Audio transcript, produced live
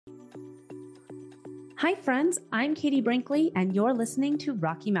Hi friends, I'm Katie Brinkley and you're listening to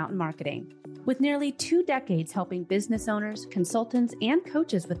Rocky Mountain Marketing. With nearly 2 decades helping business owners, consultants, and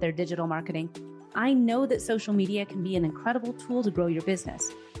coaches with their digital marketing, I know that social media can be an incredible tool to grow your business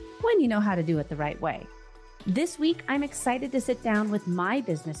when you know how to do it the right way. This week, I'm excited to sit down with my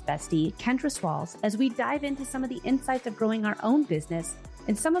business bestie, Kendra Swalls, as we dive into some of the insights of growing our own business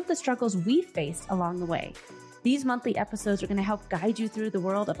and some of the struggles we've faced along the way. These monthly episodes are going to help guide you through the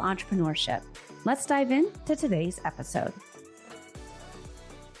world of entrepreneurship. Let's dive into today's episode.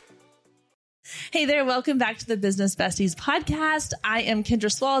 Hey there, welcome back to the Business Besties podcast. I am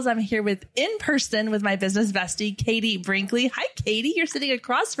Kendra Swalls. I'm here in person with my business bestie, Katie Brinkley. Hi, Katie. You're sitting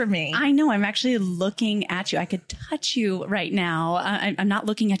across from me. I know. I'm actually looking at you. I could touch you right now. I'm not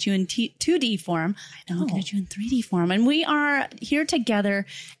looking at you in 2D form. I'm looking at you in 3D form. And we are here together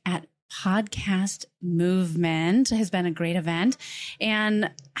at Podcast Movement. It has been a great event. And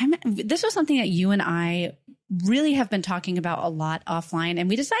this was something that you and I really have been talking about a lot offline. And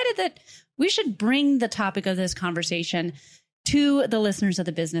we decided that we should bring the topic of this conversation to the listeners of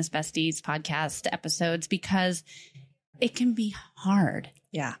the Business Besties podcast episodes because it can be hard.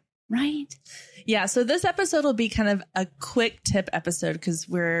 Yeah. Right? Yeah. So this episode will be kind of a quick tip episode because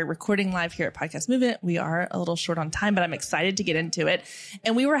we're recording live here at Podcast Movement. We are a little short on time, but I'm excited to get into it.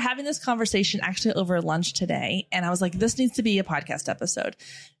 And we were having this conversation actually over lunch today. And I was like, this needs to be a podcast episode.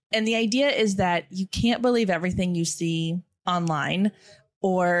 And the idea is that you can't believe everything you see online.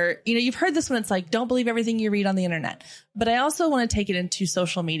 Or, you've heard this when it's like, don't believe everything you read on the internet. But I also want to take it into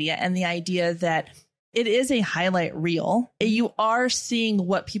social media and the idea that it is a highlight reel. You are seeing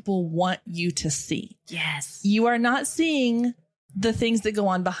what people want you to see. Yes. You are not seeing the things that go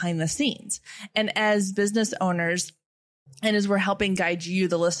on behind the scenes. And as business owners, and as we're helping guide you,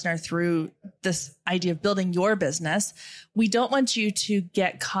 the listener, through this idea of building your business, we don't want you to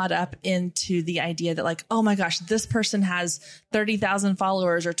get caught up into the idea that like, oh my gosh, this person has 30,000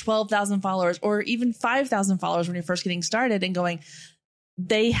 followers or 12,000 followers or even 5,000 followers when you're first getting started and going,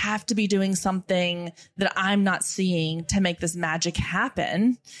 they have to be doing something that I'm not seeing to make this magic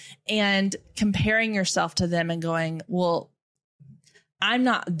happen, and comparing yourself to them and going, well, I'm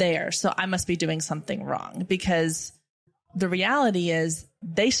not there, so I must be doing something wrong, because the reality is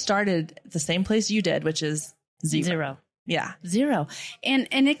they started the same place you did, which is zero. Yeah. Zero. And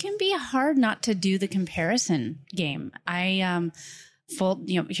it can be hard not to do the comparison game. Full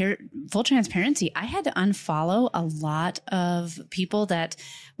transparency. I had to unfollow a lot of people that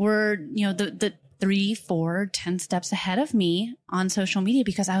were, the 3, 4, 10 steps ahead of me on social media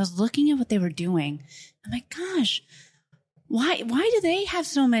because I was looking at what they were doing. I'm like, gosh, why do they have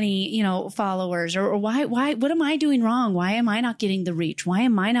so many, followers or why, what am I doing wrong? Why am I not getting the reach? Why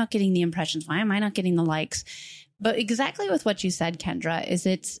am I not getting the impressions? Why am I not getting the likes? But exactly with what you said, Kendra,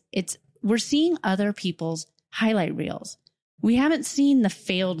 is we're seeing other people's highlight reels. We haven't seen the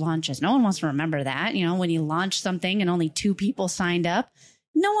failed launches. No one wants to remember that. When you launch something and only 2 people signed up,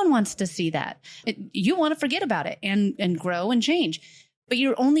 no one wants to see that. You want to forget about it and grow and change, but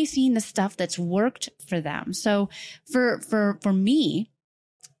you're only seeing the stuff that's worked for them. So for me,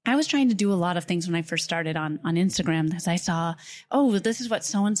 I was trying to do a lot of things when I first started on Instagram because I saw, oh, this is what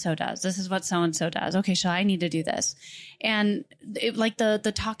so-and-so does. This is what so-and-so does. Okay, so I need to do this. And like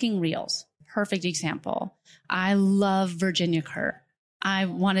the talking reels. Perfect example. I love Virginia Kerr. I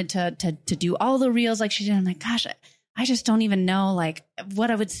wanted to do all the reels like she did. I'm like, gosh, I just don't even know like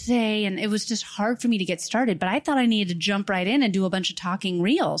what I would say. And it was just hard for me to get started. But I thought I needed to jump right in and do a bunch of talking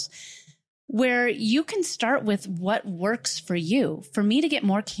reels where you can start with what works for you. For me to get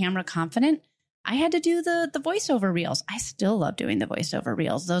more camera confident, I had to do the voiceover reels. I still love doing the voiceover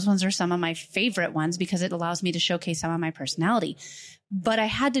reels. Those ones are some of my favorite ones because it allows me to showcase some of my personality. But I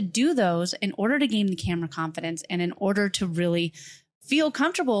had to do those in order to gain the camera confidence and in order to really feel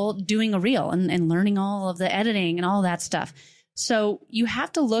comfortable doing a reel and learning all of the editing and all that stuff. So you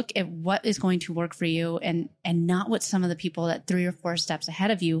have to look at what is going to work for you and not what some of the people that 3 or 4 steps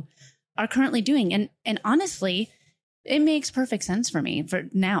ahead of you are currently doing. And honestly, it makes perfect sense for me for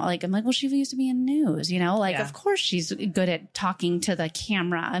now. Like, I'm like, well, she used to be in news, Of course she's good at talking to the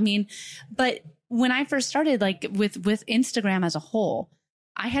camera. But when I first started, like with Instagram as a whole,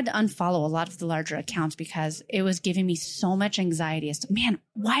 I had to unfollow a lot of the larger accounts because it was giving me so much anxiety as to, man,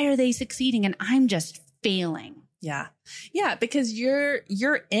 why are they succeeding? And I'm just failing. Yeah. Yeah. Because you're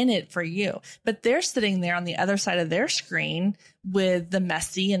in it for you, but they're sitting there on the other side of their screen with the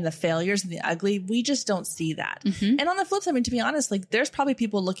messy and the failures and the ugly. We just don't see that. Mm-hmm. And on the flip side, to be honest, like there's probably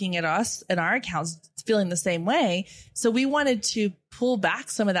people looking at us and our accounts feeling the same way. So we wanted to pull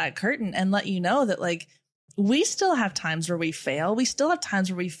back some of that curtain and let you know that like we still have times where we fail. We still have times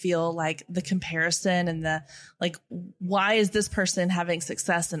where we feel like the comparison and the, like, why is this person having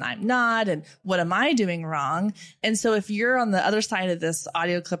success and I'm not? And what am I doing wrong? And so if you're on the other side of this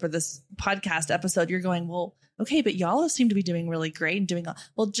audio clip or this podcast episode, you're going, well, okay, but y'all seem to be doing really great and doing,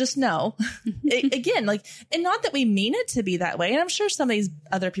 well, just know again, like, and not that we mean it to be that way. And I'm sure some of these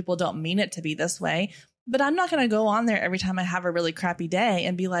other people don't mean it to be this way. But I'm not going to go on there every time I have a really crappy day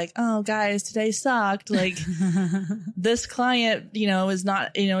and be like, oh, guys, today sucked. Like this client, is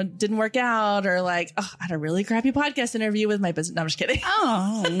not, didn't work out, or like, oh, I had a really crappy podcast interview with my business. No, I'm just kidding.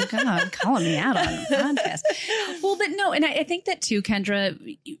 Oh, God, calling me out on the podcast. Well, but no. And I think that too, Kendra,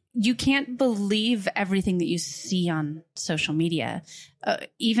 you can't believe everything that you see on social media,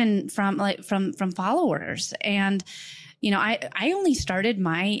 even from followers. And I only started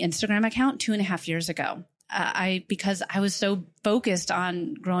my Instagram account 2.5 years ago. Because I was so focused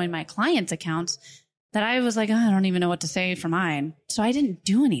on growing my clients' accounts that I was like, I don't even know what to say for mine. So I didn't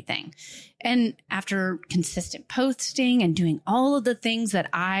do anything. And after consistent posting and doing all of the things that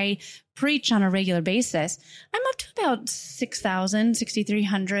I preach on a regular basis, I'm up to about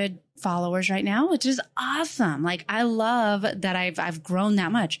 6,300 followers right now, which is awesome. Like, I love that I've grown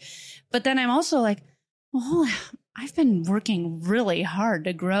that much. But then I'm also like, well, I've been working really hard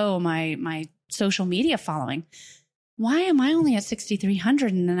to grow my social media following. Why am I only at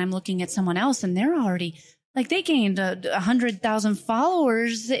 6,300? And then I'm looking at someone else and they're already like, they gained 100,000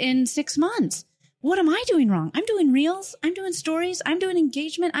 followers in 6 months. What am I doing wrong? I'm doing reels. I'm doing stories. I'm doing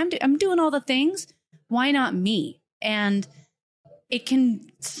engagement. I'm doing all the things. Why not me? And it can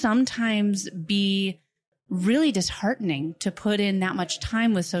sometimes be really disheartening to put in that much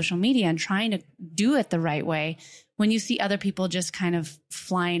time with social media and trying to do it the right way when you see other people just kind of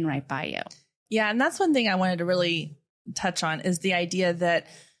flying right by you. Yeah. And that's one thing I wanted to really touch on is the idea that,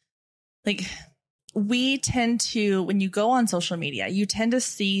 like, we tend to, when you go on social media, you tend to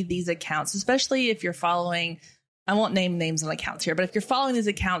see these accounts, especially if you're following, I won't name names on accounts here, but if you're following these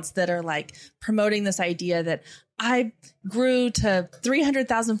accounts that are like promoting this idea that I grew to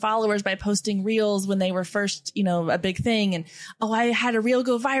 300,000 followers by posting reels when they were first, a big thing. And, oh, I had a reel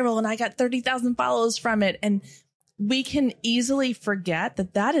go viral and I got 30,000 follows from it. And we can easily forget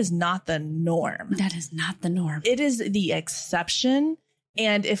that that is not the norm. That is not the norm. It is the exception.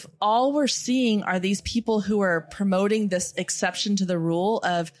 And if all we're seeing are these people who are promoting this exception to the rule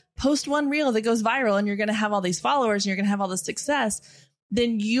of post one reel that goes viral and you're going to have all these followers and you're going to have all this success,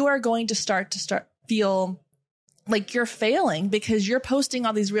 then you are going to start feel like you're failing because you're posting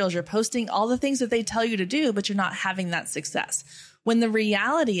all these reels, you're posting all the things that they tell you to do, but you're not having that success. When the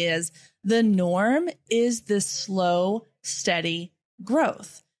reality is the norm is this slow, steady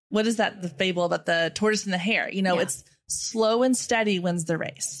growth. What is that? The fable about the tortoise and the hare, It's slow and steady wins the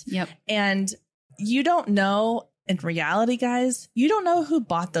race. Yep. And you don't know, in reality, guys, you don't know who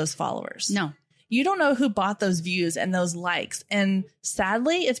bought those followers. No. You don't know who bought those views and those likes. And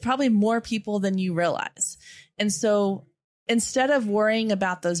sadly, it's probably more people than you realize. And so instead of worrying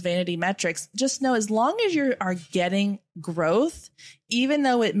about those vanity metrics, just know as long as you are getting growth, even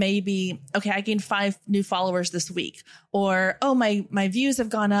though it may be, okay, I gained 5 new followers this week, or, oh, my views have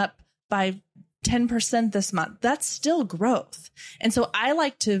gone up by 10% this month. That's still growth. And so I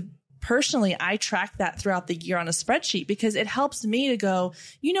like to personally, I track that throughout the year on a spreadsheet because it helps me to go,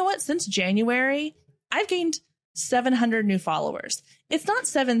 you know what? Since January, I've gained 700 new followers. It's not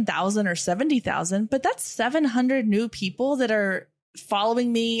 7,000 or 70,000, but that's 700 new people that are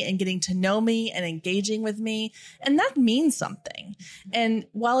following me and getting to know me and engaging with me. And that means something. And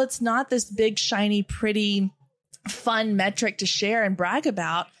while it's not this big, shiny, pretty, fun metric to share and brag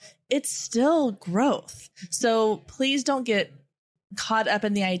about, it's still growth. So please don't get caught up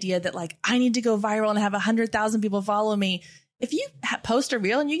in the idea that like, I need to go viral and have 100,000 people follow me. If you post a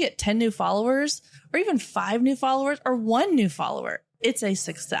reel and you get 10 new followers or even 5 new followers or 1 new follower, it's a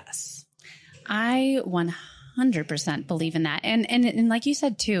success. I 100% believe in that. And like you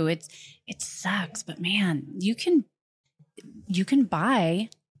said too, it sucks, but man, you can buy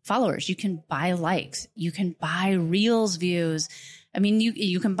followers, you can buy likes, you can buy reels views. I mean,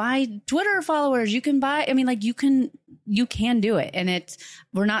 you can buy Twitter followers, you can do it. And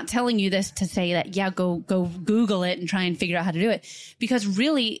we're not telling you this to say that, yeah, go Google it and try and figure out how to do it, because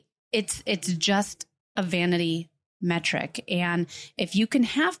really it's just a vanity metric. And if you can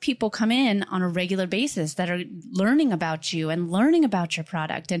have people come in on a regular basis that are learning about you and learning about your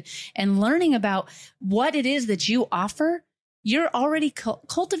product and learning about what it is that you offer, you're already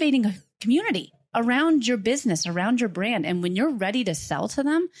cultivating a community. around your business, around your brand. And when you're ready to sell to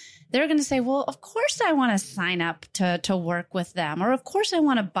them, they're going to say, well, of course I want to sign up to work with them. Or of course I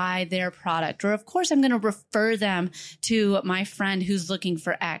want to buy their product. Or of course I'm going to refer them to my friend who's looking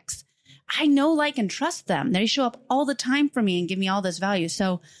for X. I know, like, and trust them. They show up all the time for me and give me all this value.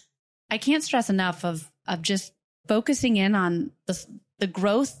 So I can't stress enough of just focusing in on the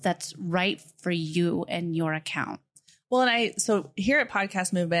growth that's right for you and your account. Well, so here at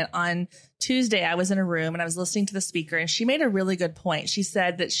Podcast Movement on Tuesday, I was in a room and I was listening to the speaker, and she made a really good point. She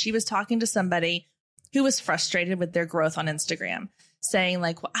said that she was talking to somebody who was frustrated with their growth on Instagram, saying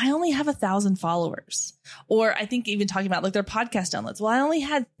like, well, I only have 1,000 followers. Or I think even talking about like their podcast downloads. Well, I only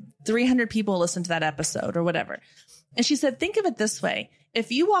had 300 people listen to that episode or whatever. And she said, think of it this way.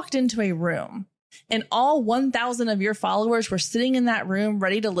 If you walked into a room and all 1,000 of your followers were sitting in that room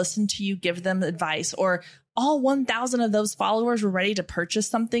ready to listen to you give them advice, or all 1,000 of those followers were ready to purchase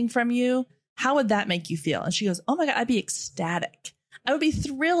something from you, how would that make you feel? And she goes, oh my God, I'd be ecstatic. I would be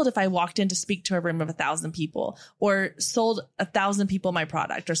thrilled if I walked in to speak to a room of 1,000 people or sold 1,000 people my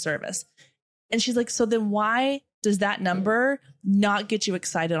product or service. And she's like, so then why does that number not get you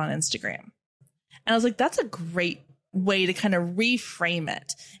excited on Instagram? And I was like, that's a great way to kind of reframe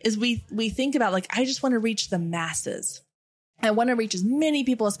it. Is we think about like, I just want to reach the masses. I want to reach as many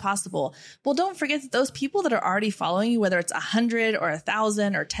people as possible. Well, don't forget that those people that are already following you, whether it's 100 or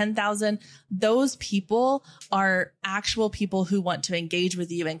 1,000 or 10,000, those people are actual people who want to engage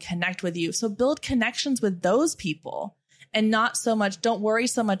with you and connect with you. So build connections with those people, and don't worry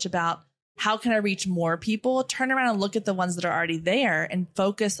so much about how can I reach more people. Turn around and look at the ones that are already there and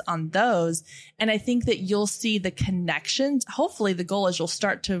focus on those. And I think that you'll see the connections. Hopefully the goal is you'll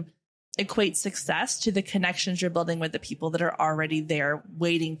start to equate success to the connections you're building with the people that are already there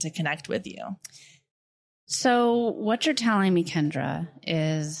waiting to connect with you. So what you're telling me, Kendra,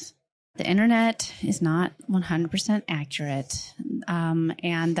 is the internet is not 100% accurate,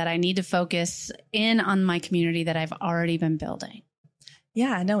 and that I need to focus in on my community that I've already been building.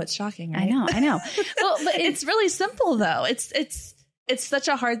 Yeah, I know, it's shocking, right? I know. Well, but it's really simple though. It's such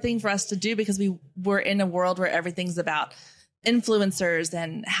a hard thing for us to do because we're in a world where everything's about influencers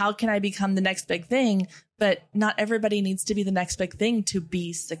and how can I become the next big thing? But not everybody needs to be the next big thing to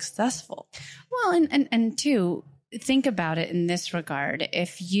be successful. Well, and two, think about it in this regard.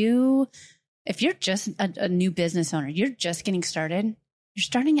 If you're just a new business owner, you're just getting started, you're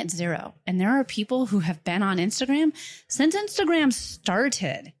starting at zero. And there are people who have been on Instagram since Instagram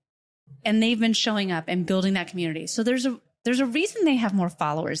started, and they've been showing up and building that community. So there's a reason they have more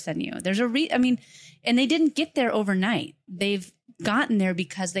followers than you. And they didn't get there overnight. They've gotten there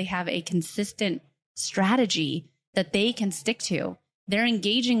because they have a consistent strategy that they can stick to. They're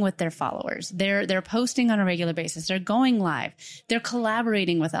engaging with their followers. They're posting on a regular basis. They're going live. They're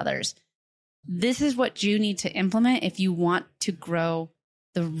collaborating with others. This is what you need to implement if you want to grow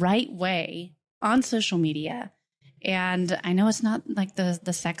the right way on social media. And I know it's not like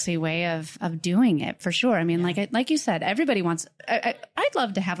the sexy way of doing it, for sure. I mean, like you said, everybody wants, I'd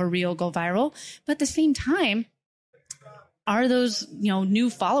love to have a reel go viral, but at the same time, are those, new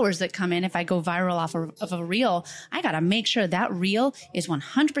followers that come in, if I go viral off of a reel, I got to make sure that reel is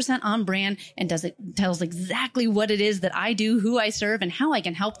 100% on brand and tells exactly what it is that I do, who I serve, and how I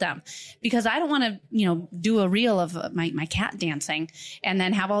can help them. Because I don't want to, do a reel of my cat dancing and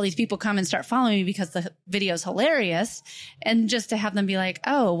then have all these people come and start following me because the video is hilarious, and just to have them be like,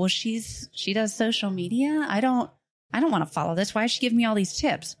 oh, well, she does social media. I don't want to follow this. Why is she giving me all these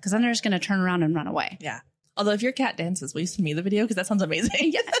tips? Because then they're just going to turn around and run away. Yeah. Although if your cat dances, will you send me the video? Because that sounds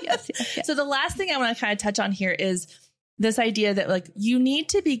amazing. Yes. So the last thing I want to kind of touch on here is this idea that you need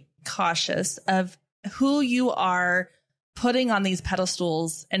to be cautious of who you are putting on these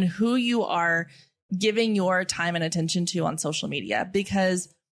pedestals and who you are giving your time and attention to on social media,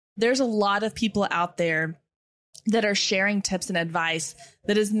 because there's a lot of people out there that are sharing tips and advice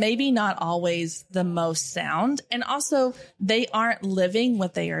that is maybe not always the most sound. And also they aren't living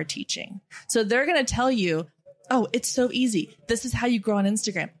what they are teaching. So they're going to tell you, oh, it's so easy. This is how you grow on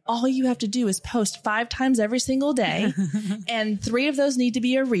Instagram. All you have to do is post 5 times every single day. And 3 of those need to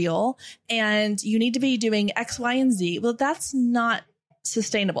be a reel, and you need to be doing X, Y, and Z. Well, that's not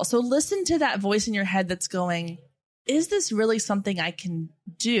sustainable. So listen to that voice in your head that's going, is this really something I can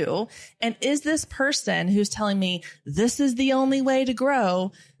do? And is this person who's telling me this is the only way to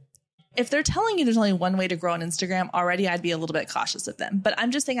grow? If they're telling you there's only one way to grow on Instagram already, I'd be a little bit cautious of them. But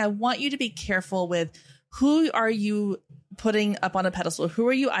I'm just saying, I want you to be careful with who are you putting up on a pedestal? Who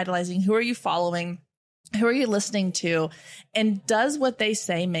are you idolizing? Who are you following? Who are you listening to? And does what they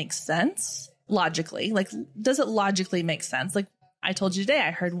say make sense logically? Does it logically make sense? I told you today,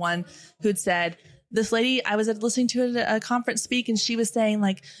 I heard one who'd said, this lady I was listening to at a conference speak, and she was saying,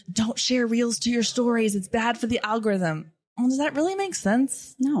 like, don't share reels to your stories. It's bad for the algorithm. Well, does that really make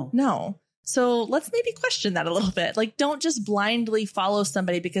sense? No. So let's maybe question that a little bit. Like, don't just blindly follow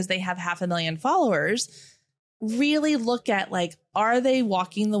somebody because they have 500,000 followers. Really look at, like, are they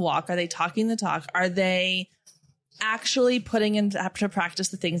walking the walk? Are they talking the talk? Are they actually putting into practice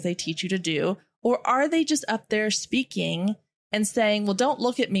the things they teach you to do? Or are they just up there speaking and saying, well, don't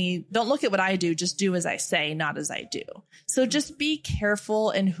look at me. Don't look at what I do. Just do as I say, not as I do. So just be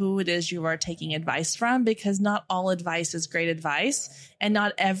careful in who it is you are taking advice from, because not all advice is great advice. And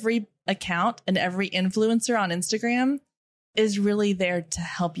not every account and every influencer on Instagram is really there to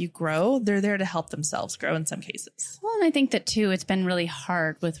help you grow. They're there to help themselves grow in some cases. Well, and I think that too, it's been really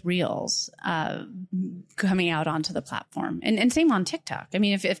hard with Reels coming out onto the platform, and same on TikTok. I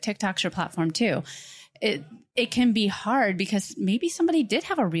mean, if TikTok's your platform too, it can be hard because maybe somebody did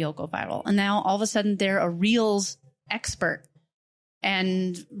have a reel go viral and now all of a sudden they're a Reels expert.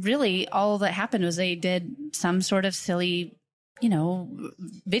 And really all that happened was they did some sort of silly,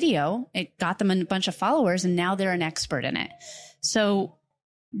 video. It got them a bunch of followers and now they're an expert in it. So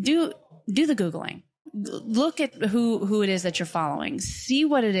do the Googling. Look at who it is that you're following. See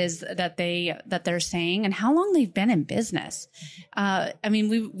what it is that they're saying and how long they've been in business. I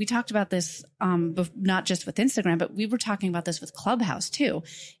mean, we talked about this not just with Instagram, but we were talking about this with Clubhouse too.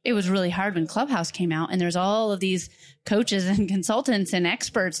 It was really hard when Clubhouse came out, and there's all of these coaches and consultants and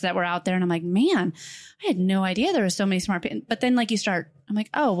experts that were out there, and I'm like, man, I had no idea there were so many smart people. But then, like, I'm like,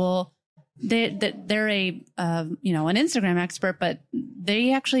 oh well. They're a an Instagram expert, but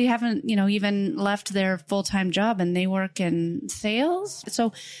they actually haven't even left their full-time job and they work in sales.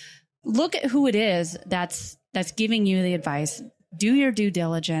 So look at who it is that's giving you the advice. Do your due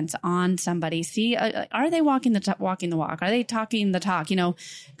diligence on somebody. See, are they walking the walk? Are they talking the talk?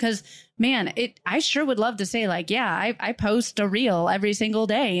 Because man, I sure would love to say, like, yeah, I post a reel every single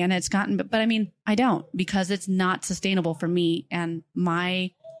day and it's gotten, but I mean, I don't, because it's not sustainable for me and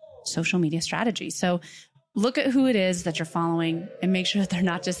my social media strategy. So look at who it is that you're following and make sure that they're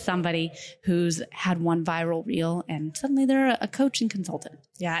not just somebody who's had one viral reel and suddenly they're a coach and consultant.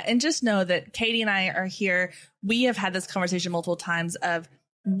 Yeah. And just know that Katie and I are here. We have had this conversation multiple times of,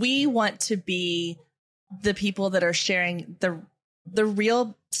 we want to be the people that are sharing the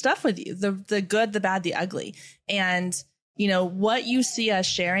real stuff with you, the good, the bad, the ugly. And what you see us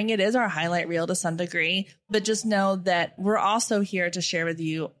sharing, it is our highlight reel to some degree, but just know that we're also here to share with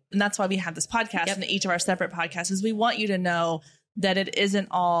you. And that's why we have this podcast and each of our separate podcasts, is we want you to know that it isn't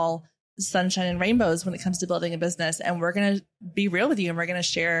all sunshine and rainbows when it comes to building a business. And we're going to be real with you, and we're going to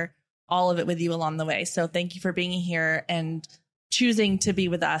share all of it with you along the way. So thank you for being here and choosing to be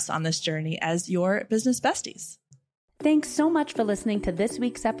with us on this journey as your business besties. Thanks so much for listening to this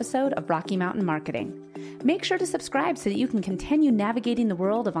week's episode of Rocky Mountain Marketing. Make sure to subscribe so that you can continue navigating the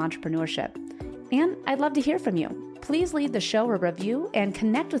world of entrepreneurship. And I'd love to hear from you. Please leave the show a review and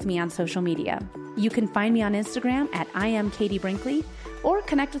connect with me on social media. You can find me on Instagram at I am Katie Brinkley, or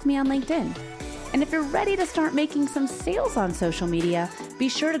connect with me on LinkedIn. And if you're ready to start making some sales on social media, be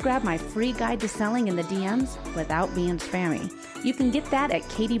sure to grab my free guide to selling in the DMs without being spammy. You can get that at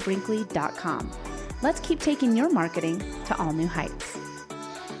katiebrinkley.com. Let's keep taking your marketing to all new heights.